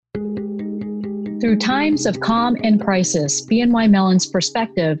Through times of calm and crisis, BNY Mellon's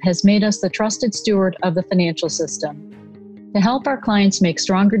perspective has made us the trusted steward of the financial system. To help our clients make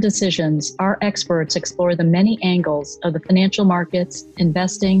stronger decisions, our experts explore the many angles of the financial markets,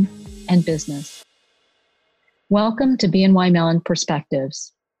 investing, and business. Welcome to BNY Mellon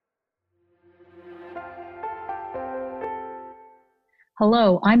Perspectives.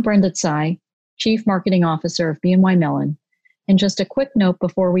 Hello, I'm Brenda Tsai, Chief Marketing Officer of BNY Mellon. And just a quick note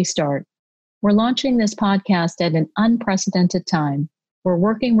before we start. We're launching this podcast at an unprecedented time where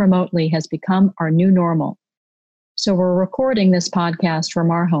working remotely has become our new normal. So we're recording this podcast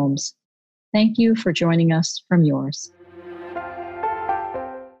from our homes. Thank you for joining us from yours.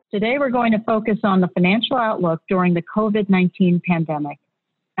 Today we're going to focus on the financial outlook during the COVID-19 pandemic.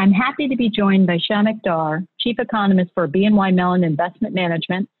 I'm happy to be joined by Shamik Dar, Chief Economist for BNY Mellon Investment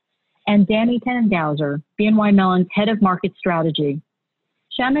Management, and Danny Tannenhauser, BNY Mellon's Head of Market Strategy.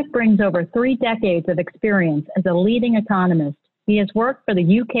 Shamik brings over 3 decades of experience as a leading economist. He has worked for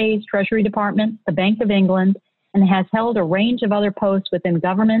the UK's Treasury Department, the Bank of England, and has held a range of other posts within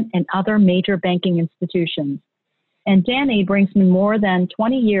government and other major banking institutions. And Danny brings me more than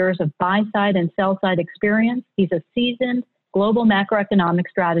 20 years of buy-side and sell-side experience. He's a seasoned global macroeconomic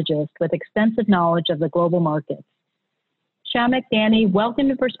strategist with extensive knowledge of the global markets. Shamik, Danny, welcome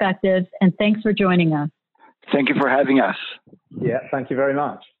to Perspectives, and thanks for joining us. Thank you for having us. Yeah, thank you very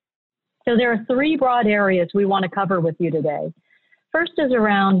much. So there are 3 broad areas we want to cover with you today. First is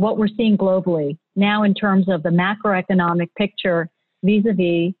around what we're seeing globally now in terms of the macroeconomic picture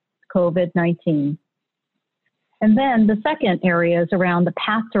vis-a-vis COVID-19. And then the second area is around the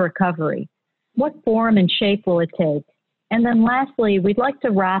path to recovery. What form and shape will it take? And then lastly, we'd like to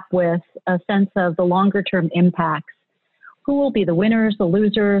wrap with a sense of the longer-term impacts. Who will be the winners, the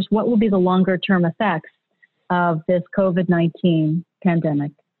losers? What will be the longer-term effects of this COVID-19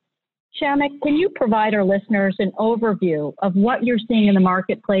 pandemic? Shamik, can you provide our listeners an overview of what you're seeing in the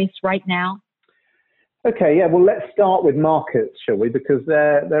marketplace right now? Okay, yeah. Well, let's start with markets, shall we? Because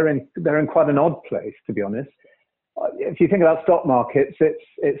they're in quite an odd place, to be honest. If you think about stock markets,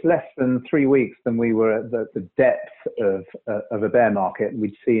 it's less than 3 weeks than we were at the depth of a bear market.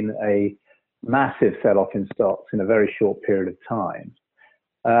 We'd seen a massive sell-off in stocks in a very short period of time.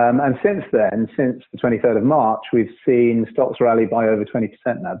 And since then, since the 23rd of March, we've seen stocks rally by over 20%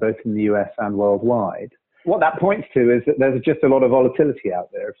 now, both in the US and worldwide. What that points to is that there's just a lot of volatility out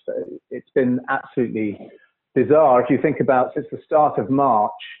there. So it's been absolutely bizarre. If you think about since the start of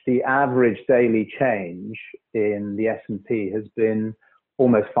March, the average daily change in the S&P has been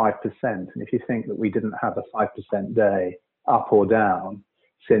almost 5%. And if you think that we didn't have a 5% day up or down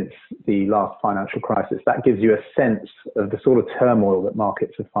since the last financial crisis, that gives you a sense of the sort of turmoil that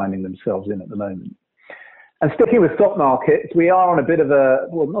markets are finding themselves in at the moment. And sticking with stock markets, we are on a bit of a,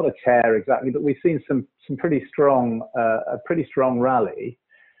 well, not a tear exactly, but we've seen some pretty strong, a pretty strong rally.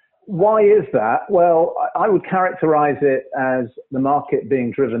 Why is that? Well, I would characterize it as the market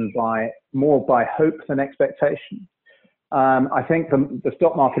being driven more by hope than expectation. I think the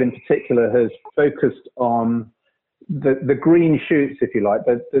stock market in particular has focused on the green shoots, if you like,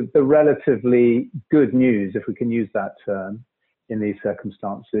 the relatively good news, if we can use that term in these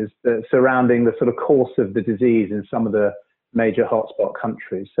circumstances, surrounding the sort of course of the disease in some of the major hotspot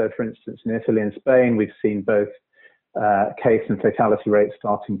countries. So, for instance, in Italy and Spain, we've seen both case and fatality rates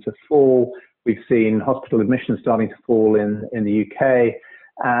starting to fall. We've seen hospital admissions starting to fall in the UK.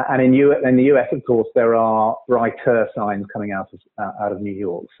 And in the US, of course, there are brighter signs coming out of New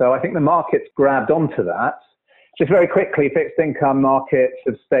York. So I think the market's grabbed onto that. Just very quickly, fixed income markets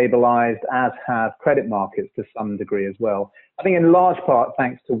have stabilized, as have credit markets to some degree as well. I think in large part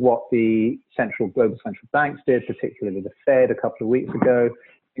thanks to what the global central banks did, particularly the Fed a couple of weeks ago.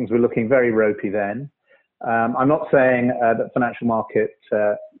 Things were looking very ropey then. I'm not saying that financial market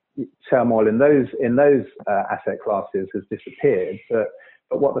turmoil in those asset classes has disappeared, but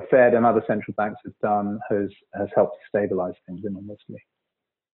what the Fed and other central banks have done has helped to stabilize things enormously.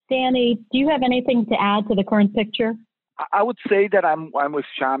 Danny, do you have anything to add to the current picture? I would say that I'm with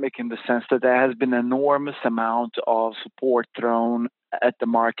Shamik in the sense that there has been an enormous amount of support thrown at the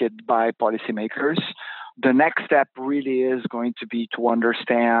market by policymakers. The next step really is going to be to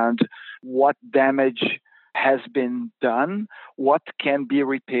understand what damage has been done, what can be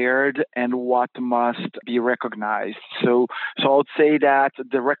repaired, and what must be recognized. So I would say that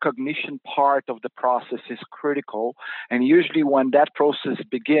the recognition part of the process is critical. And usually when that process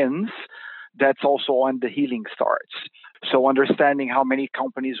begins, that's also when the healing starts. So understanding how many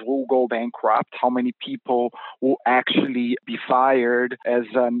companies will go bankrupt, how many people will actually be fired, as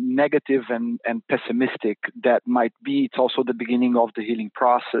negative and pessimistic that might be, it's also the beginning of the healing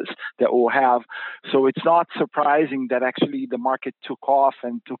process that we'll have. So it's not surprising that actually the market took off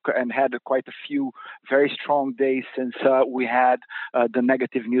and had quite a few very strong days since we had the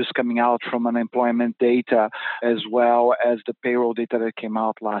negative news coming out from unemployment data, as well as the payroll data that came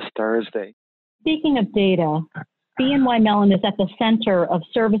out last Thursday. Speaking of data, BNY Mellon is at the center of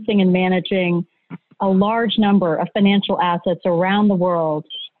servicing and managing a large number of financial assets around the world,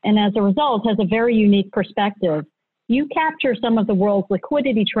 and as a result has a very unique perspective. You capture some of the world's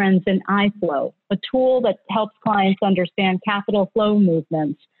liquidity trends in iFlow, a tool that helps clients understand capital flow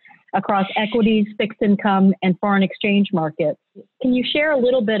movements across equities, fixed income, and foreign exchange markets. Can you share a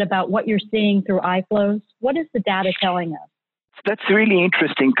little bit about what you're seeing through iFlows? What is the data telling us? That's really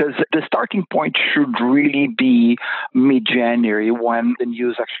interesting because the starting point should really be mid-January when the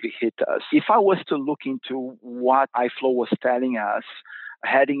news actually hit us. If I was to look into what iFlow was telling us,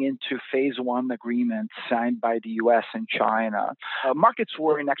 heading into phase one agreements signed by the US and China, markets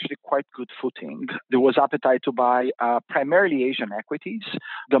were in actually quite good footing. There was appetite to buy primarily Asian equities.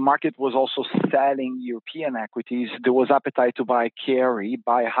 The market was also selling European equities. There was appetite to buy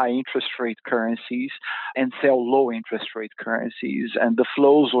high interest rate currencies and sell low interest rate currencies. And the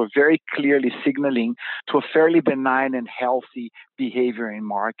flows were very clearly signaling to a fairly benign and healthy behavior in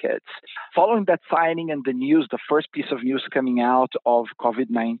markets. Following that signing and the news, the first piece of news coming out of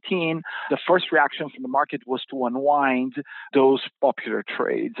COVID-19, the first reaction from the market was to unwind those popular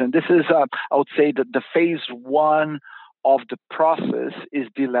trades. And this is, I would say, that the phase one of the process is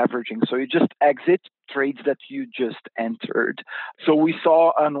deleveraging. So you just exit trades that you just entered. So we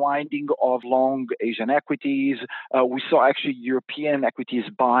saw unwinding of long Asian equities. We saw actually European equities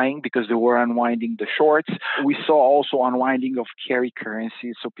buying because they were unwinding the shorts. We saw also unwinding of carry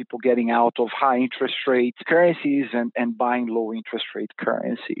currencies, so people getting out of high interest rate currencies and buying low interest rate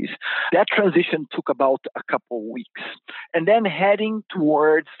currencies. That transition took about a couple of weeks. And then heading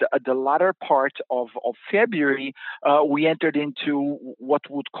towards the latter part of February, we entered into what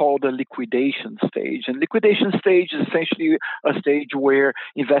would call the liquidation stage. And liquidation stage is essentially a stage where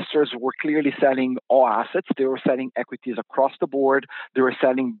investors were clearly selling all assets. They were selling equities across the board. They were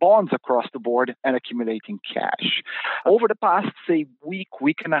selling bonds across the board and accumulating cash. Over the past, say,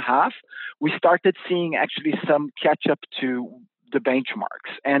 week and a half, we started seeing actually some catch up to the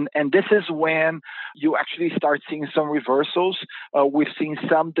benchmarks. And this is when you actually start seeing some reversals. We've seen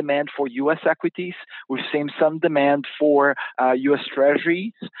some demand for U.S. equities. We've seen some demand for U.S.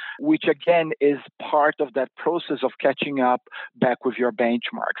 Treasuries, which again is part of that process of catching up back with your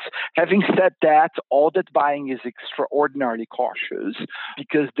benchmarks. Having said that, all that buying is extraordinarily cautious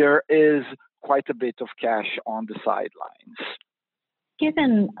because there is quite a bit of cash on the sidelines.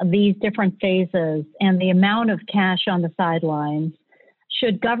 Given these different phases and the amount of cash on the sidelines,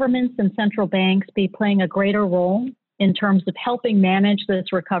 should governments and central banks be playing a greater role in terms of helping manage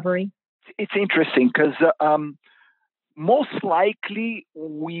this recovery? It's interesting because most likely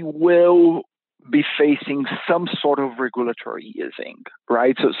we will be facing some sort of regulatory easing,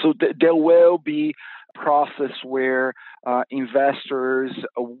 right? So there will be a process where investors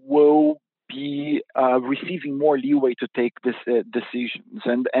will be receiving more leeway to take this decisions.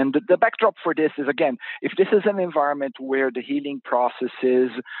 And the backdrop for this is, again, if this is an environment where the healing process is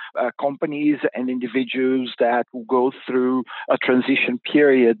companies and individuals that will go through a transition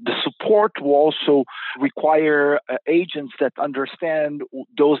period, the support will also require agents that understand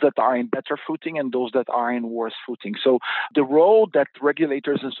those that are in better footing and those that are in worse footing. So the role that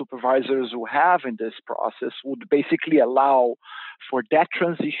regulators and supervisors will have in this process would basically allow for that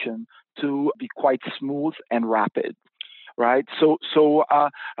transition to be quite smooth and rapid, right? So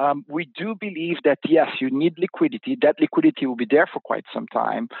we do believe that, yes, you need liquidity. That liquidity will be there for quite some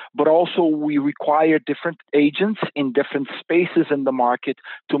time, but also we require different agents in different spaces in the market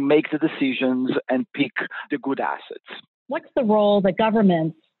to make the decisions and pick the good assets. What's the role that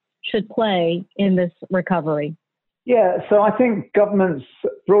governments should play in this recovery? Yeah, so I think governments,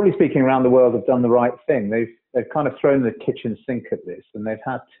 broadly speaking, around the world have done the right thing. They've kind of thrown the kitchen sink at this, and they've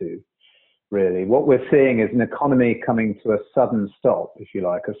had to. Really, what we're seeing is an economy coming to a sudden stop, if you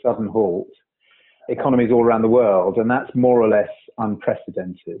like, a sudden halt. Economies all around the world, and that's more or less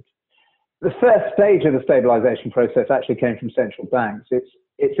unprecedented. The first stage of the stabilization process actually came from central banks.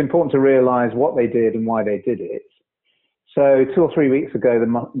 It's important to realize what they did and why they did it. So 2 or 3 weeks ago,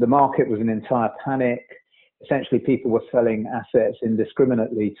 the market was in entire panic. Essentially, people were selling assets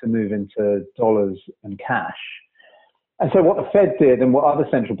indiscriminately to move into dollars and cash. And so what the Fed did and what other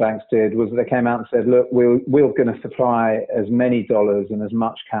central banks did was they came out and said, look, we're going to supply as many dollars and as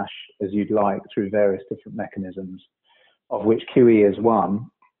much cash as you'd like through various different mechanisms, of which QE is one.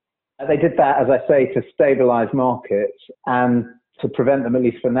 And they did that, as I say, to stabilize markets and to prevent them, at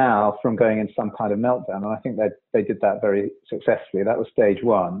least for now, from going into some kind of meltdown. And I think they did that very successfully. That was stage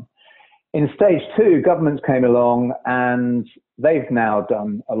one. In stage two, governments came along and they've now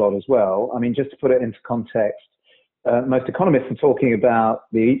done a lot as well. I mean, just to put it into context, most economists are talking about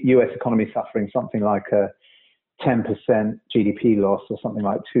the US economy suffering something like a 10% GDP loss or something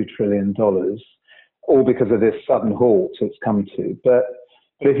like $2 trillion, all because of this sudden halt it's come to. But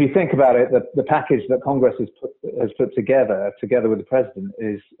if you think about it, the package that Congress has put together with the president,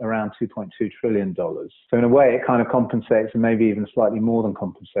 is around $2.2 trillion. So in a way, it kind of compensates, and maybe even slightly more than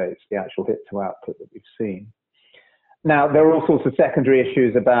compensates, the actual hit to output that we've seen. Now, there are all sorts of secondary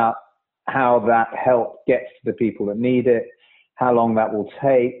issues about how that help gets to the people that need it, how long that will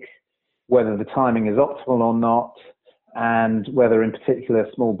take, whether the timing is optimal or not, and whether in particular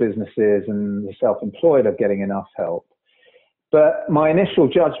small businesses and the self-employed are getting enough help. But my initial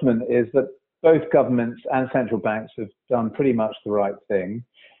judgment is that both governments and central banks have done pretty much the right thing.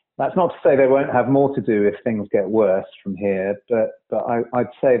 That's not to say they won't have more to do if things get worse from here, but I'd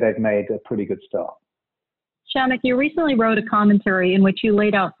say they've made a pretty good start. Shamik, you recently wrote a commentary in which you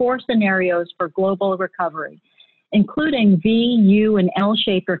laid out 4 scenarios for global recovery, including V, U, and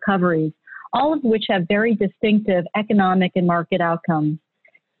L-shaped recoveries, all of which have very distinctive economic and market outcomes.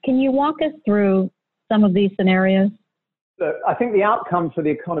 Can you walk us through some of these scenarios? So I think the outcome for the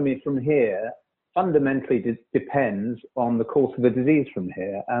economy from here fundamentally depends on the course of the disease from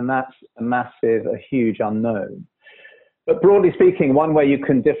here, and that's a huge unknown. But broadly speaking, one way you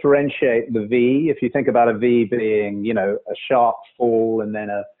can differentiate the V, if you think about a V being, a sharp fall and then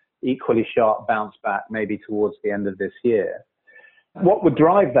a equally sharp bounce back maybe towards the end of this year. What would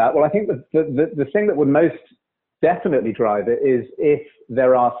drive that? Well, I think the thing that would most definitely drive it is if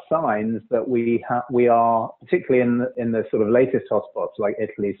there are signs that we are, particularly in the sort of latest hotspots like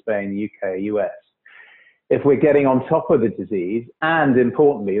Italy, Spain, UK, US, if we're getting on top of the disease, and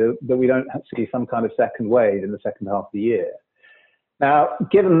importantly, that we don't see some kind of second wave in the second half of the year. Now,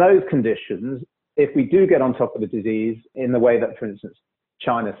 given those conditions, if we do get on top of the disease in the way that, for instance,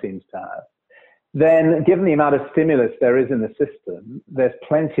 China seems to have, then given the amount of stimulus there is in the system, there's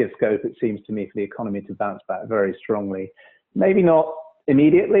plenty of scope, it seems to me, for the economy to bounce back very strongly. Maybe not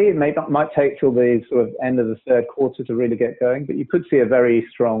immediately, it might take till the sort of end of the third quarter to really get going, but you could see a very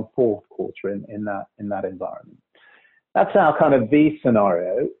strong fourth quarter in that environment. That's our kind of V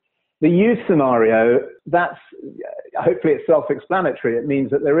scenario. The U scenario, that's hopefully it's self-explanatory. It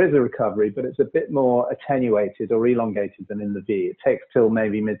means that there is a recovery, but it's a bit more attenuated or elongated than in the V. It takes till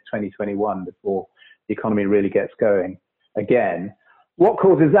maybe mid-2021 before the economy really gets going again. What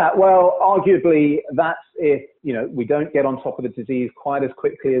causes that? Well, arguably, that's if we don't get on top of the disease quite as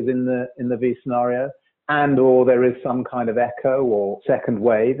quickly as in the V scenario, and or there is some kind of echo or second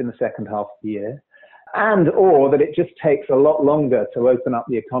wave in the second half of the year, and or that it just takes a lot longer to open up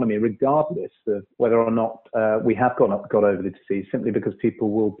the economy, regardless of whether or not we have got over the disease, simply because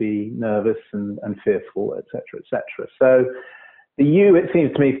people will be nervous and fearful, et cetera, et cetera. So the U, it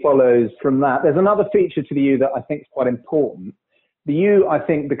seems to me, follows from that. There's another feature to the U that I think is quite important. The U, I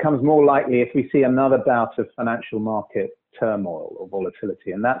think, becomes more likely if we see another bout of financial market turmoil or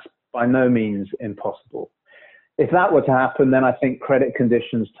volatility, and that's by no means impossible. If that were to happen, then I think credit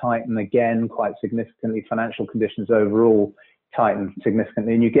conditions tighten again quite significantly, financial conditions overall tighten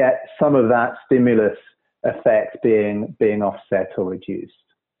significantly, and you get some of that stimulus effect being offset or reduced.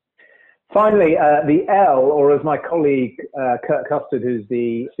 Finally, the L, or as my colleague Kurt Custard, who's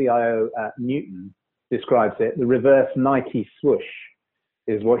the CIO at Newton, describes it, the reverse Nike swoosh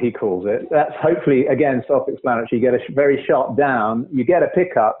is what he calls it. That's hopefully, again, self-explanatory. You get a very sharp down, you get a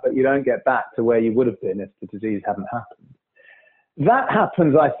pickup, but you don't get back to where you would have been if the disease hadn't happened. That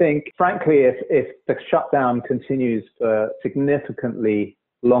happens, I think, frankly, if the shutdown continues for a significantly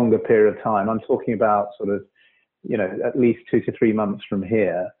longer period of time. I'm talking about sort of, at least 2 to 3 months from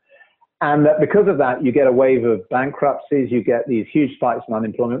here. And that because of that, you get a wave of bankruptcies, you get these huge spikes in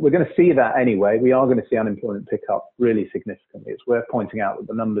unemployment. We're going to see that anyway. We are going to see unemployment pick up really significantly. It's worth pointing out that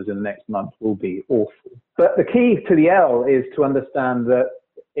the numbers in the next month will be awful. But the key to the L is to understand that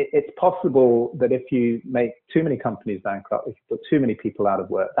it's possible that if you make too many companies bankrupt, if you put too many people out of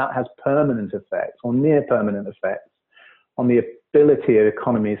work, that has permanent effects or near permanent effects on the ability of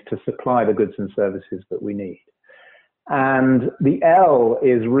economies to supply the goods and services that we need. And the L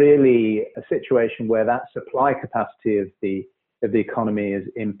is really a situation where that supply capacity of the economy is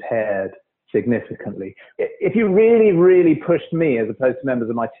impaired significantly. If you really, really pushed me, as opposed to members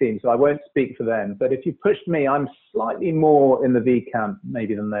of my team, so I won't speak for them, but if you pushed me, I'm slightly more in the V camp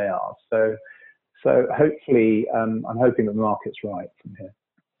maybe than they are. So hopefully, I'm hoping that the market's right from here.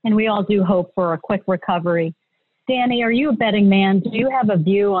 And we all do hope for a quick recovery. Danny, are you a betting man? Do you have a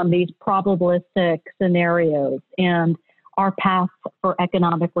view on these probabilistic scenarios and our path for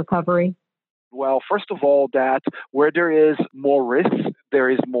economic recovery? Well, first of all, that where there is more risk, there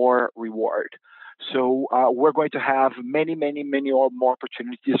is more reward. So we're going to have many or more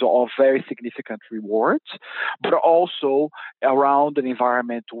opportunities of very significant rewards, but also around an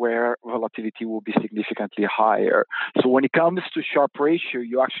environment where volatility will be significantly higher. So when it comes to Sharpe ratio,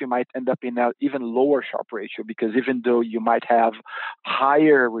 you actually might end up in an even lower Sharpe ratio, because even though you might have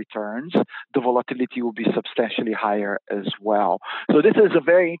higher returns, the volatility will be substantially higher as well. So this is a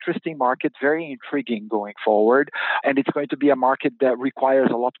very interesting market, very intriguing going forward, and it's going to be a market that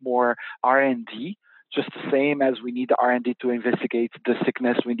requires a lot more R&D. Just the same as we need R&D to investigate the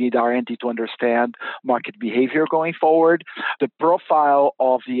sickness, we need R&D to understand market behavior going forward. The profile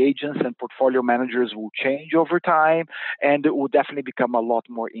of the agents and portfolio managers will change over time, and it will definitely become a lot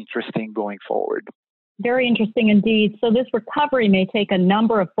more interesting going forward. Very interesting indeed. So this recovery may take a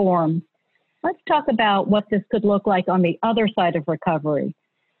number of forms. Let's talk about what this could look like on the other side of recovery.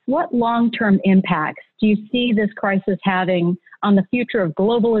 What long-term impacts do you see this crisis having on the future of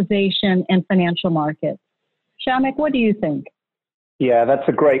globalization and financial markets? Shamik, what do you think? Yeah, that's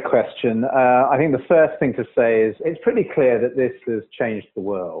a great question. I think the first thing to say is it's pretty clear that this has changed the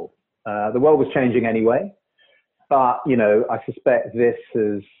world. The world was changing anyway, but I suspect this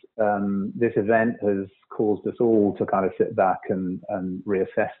event has caused us all to kind of sit back and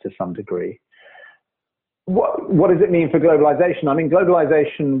reassess to some degree. What does it mean for globalization? I mean,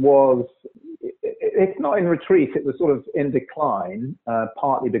 globalization it's not in retreat, it was sort of in decline,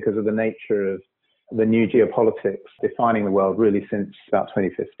 partly because of the nature of the new geopolitics defining the world really since about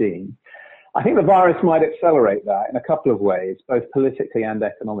 2015. I think the virus might accelerate that in a couple of ways, both politically and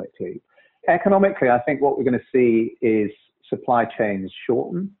economically. Economically, I think what we're going to see is supply chains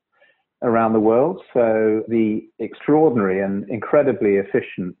shorten around the world. So the extraordinary and incredibly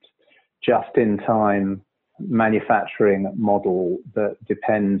efficient just-in-time manufacturing model that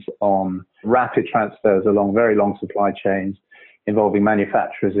depends on rapid transfers along very long supply chains involving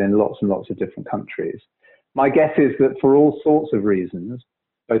manufacturers in lots and lots of different countries. My guess is that for all sorts of reasons,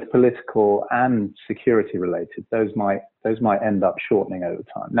 both political and security related, those might end up shortening over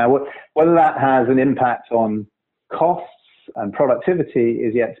time. Now, whether that has an impact on costs and productivity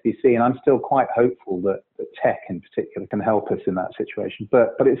is yet to be seen. I'm still quite hopeful that tech in particular can help us in that situation.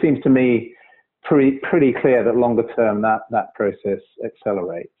 But it seems to me pretty clear that longer term that process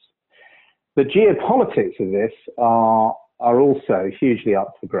accelerates. The geopolitics of this are also hugely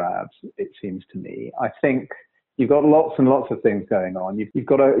up for grabs, it seems to me. I think you've got lots and lots of things going on.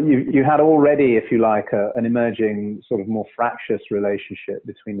 You had already, if you like, an emerging sort of more fractious relationship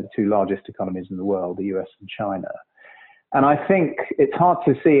between the two largest economies in the world, the US and China. And I think it's hard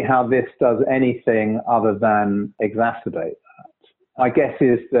to see how this does anything other than exacerbate that. My guess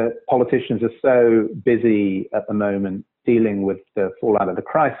is that politicians are so busy at the moment dealing with the fallout of the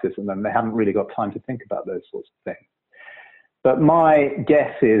crisis, and then they haven't really got time to think about those sorts of things. But my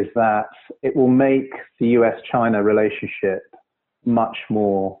guess is that it will make the US-China relationship much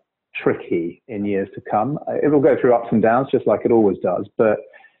more tricky in years to come. It will go through ups and downs, just like it always does. But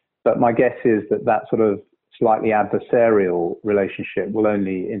my guess is that sort of slightly adversarial relationship will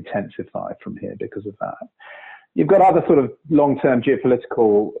only intensify from here because of that. You've got other sort of long-term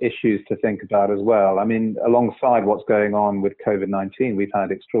geopolitical issues to think about as well. I mean, alongside what's going on with COVID-19, we've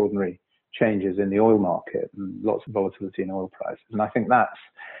had extraordinary changes in the oil market and lots of volatility in oil prices. And I think that's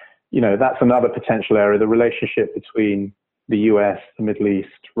another potential area, the relationship between the US, the Middle East,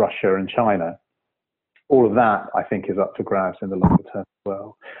 Russia, and China. All of that, I think, is up for grabs in the longer term as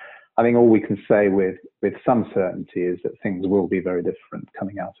well. I think all we can say with some certainty is that things will be very different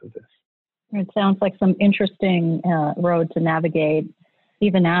coming out of this. It sounds like some interesting road to navigate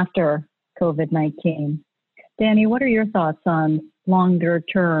even after COVID-19. Danny, what are your thoughts on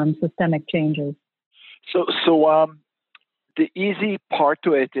longer-term systemic changes? So the easy part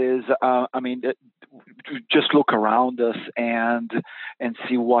to it is, just look around us and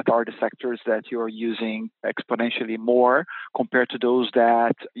see what are the sectors that you're using exponentially more compared to those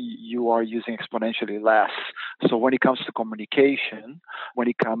that you are using exponentially less. So when it comes to communication, when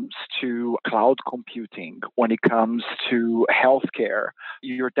it comes to cloud computing, when it comes to healthcare,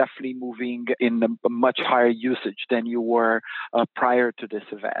 you're definitely moving in a much higher usage than you were prior to this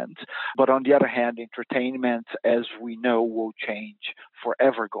event. But on the other hand, entertainment, as we know, will change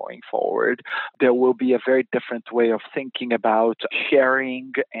forever going forward. There will be a very different way of thinking about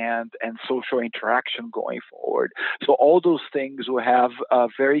sharing and social interaction going forward. So all those things will have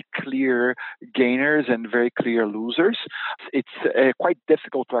very clear gainers and very clear losers. It's quite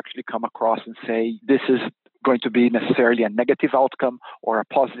difficult to actually come across and say this is going to be necessarily a negative outcome or a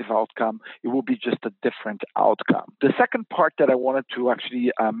positive outcome. It will be just a different outcome. The second part that I wanted to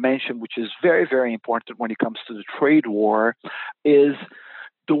actually mention, which is very, very important when it comes to the trade war, is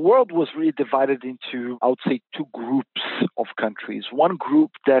the world was really divided into, I would say, two groups of countries. One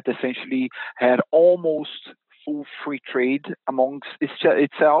group that essentially had almost full free trade amongst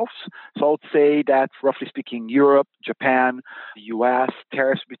itself. So I would say that, roughly speaking, Europe, Japan, the US,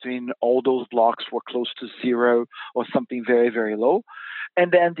 tariffs between all those blocks were close to zero or something very, very low.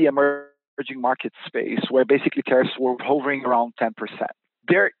 And then the emerging market space, where basically tariffs were hovering around 10%.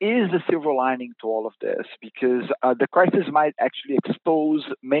 There is a silver lining to all of this because the crisis might actually expose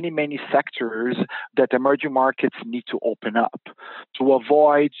many, many sectors that emerging markets need to open up to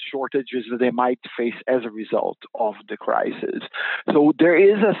avoid shortages that they might face as a result of the crisis. So there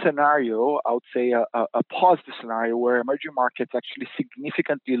is a scenario, I would say a positive scenario, where emerging markets actually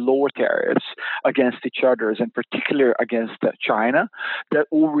significantly lower tariffs against each other, and particularly against China, that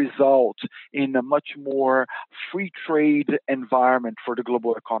will result in a much more free trade environment for the global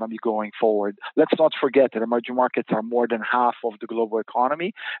economy going forward. Let's not forget that emerging markets are more than half of the global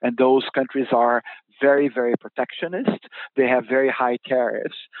economy, and those countries are very, very protectionist. They have very high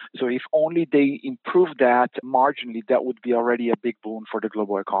tariffs. So if only they improve that marginally, that would be already a big boon for the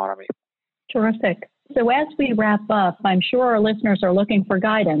global economy. Terrific. So as we wrap up, I'm sure our listeners are looking for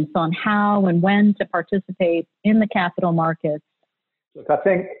guidance on how and when to participate in the capital markets. Look, I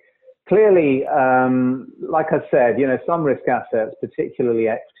think clearly, like I said, some risk assets, particularly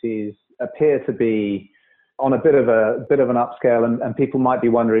equities, appear to be on a bit of an upscale, and people might be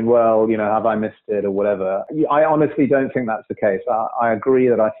wondering, well, have I missed it or whatever. I honestly don't think that's the case. I agree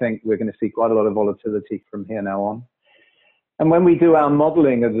that I think we're going to see quite a lot of volatility from here now on. And when we do our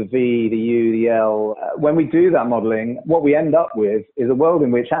modeling of the V, the U, the L, when we do that modeling, what we end up with is a world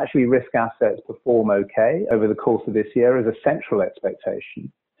in which actually risk assets perform okay over the course of this year as a central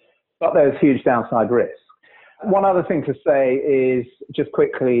expectation. But there's huge downside risk. One other thing to say is, just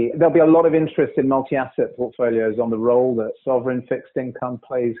quickly, there'll be a lot of interest in multi-asset portfolios on the role that sovereign fixed income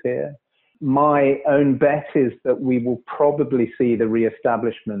plays here. My own bet is that we will probably see the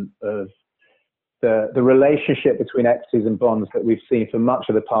reestablishment of the relationship between equities and bonds that we've seen for much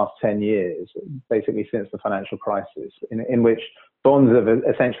of the past 10 years, basically since the financial crisis, in which bonds have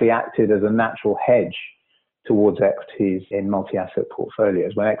essentially acted as a natural hedge towards equities in multi-asset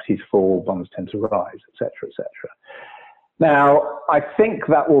portfolios. When equities fall, bonds tend to rise, et cetera, et cetera. Now, I think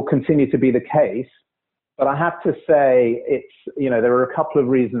that will continue to be the case, but I have to say there are a couple of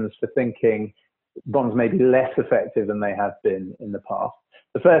reasons for thinking bonds may be less effective than they have been in the past.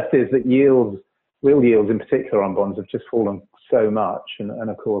 The first is that real yields in particular on bonds have just fallen so much, and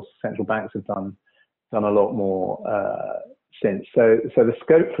of course central banks have done a lot more since. So the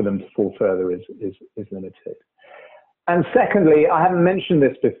scope for them to fall further is limited. And secondly, I haven't mentioned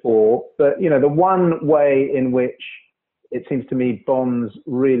this before, but the one way in which it seems to me bonds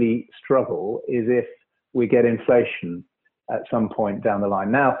really struggle is if we get inflation at some point down the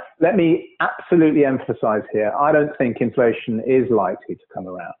line. Now, let me absolutely emphasize here, I don't think inflation is likely to come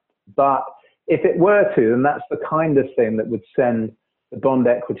around. But if it were to, then that's the kind of thing that would send the bond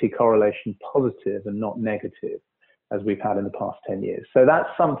equity correlation positive and not negative, as we've had in the past 10 years. So that's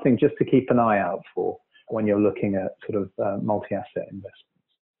something just to keep an eye out for when you're looking at sort of multi-asset investments.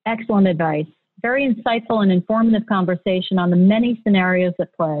 Excellent advice. Very insightful and informative conversation on the many scenarios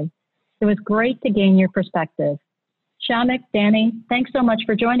at play. It was great to gain your perspective. Shamik, Danny, thanks so much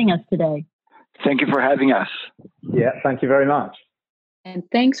for joining us today. Thank you for having us. Yeah, thank you very much. And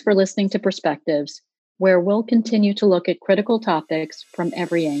thanks for listening to Perspectives, where we'll continue to look at critical topics from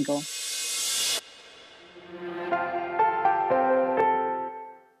every angle.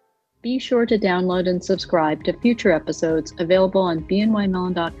 Be sure to download and subscribe to future episodes available on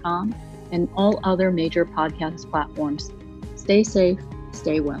bnymellon.com and all other major podcast platforms. Stay safe,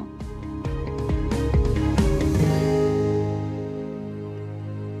 stay well.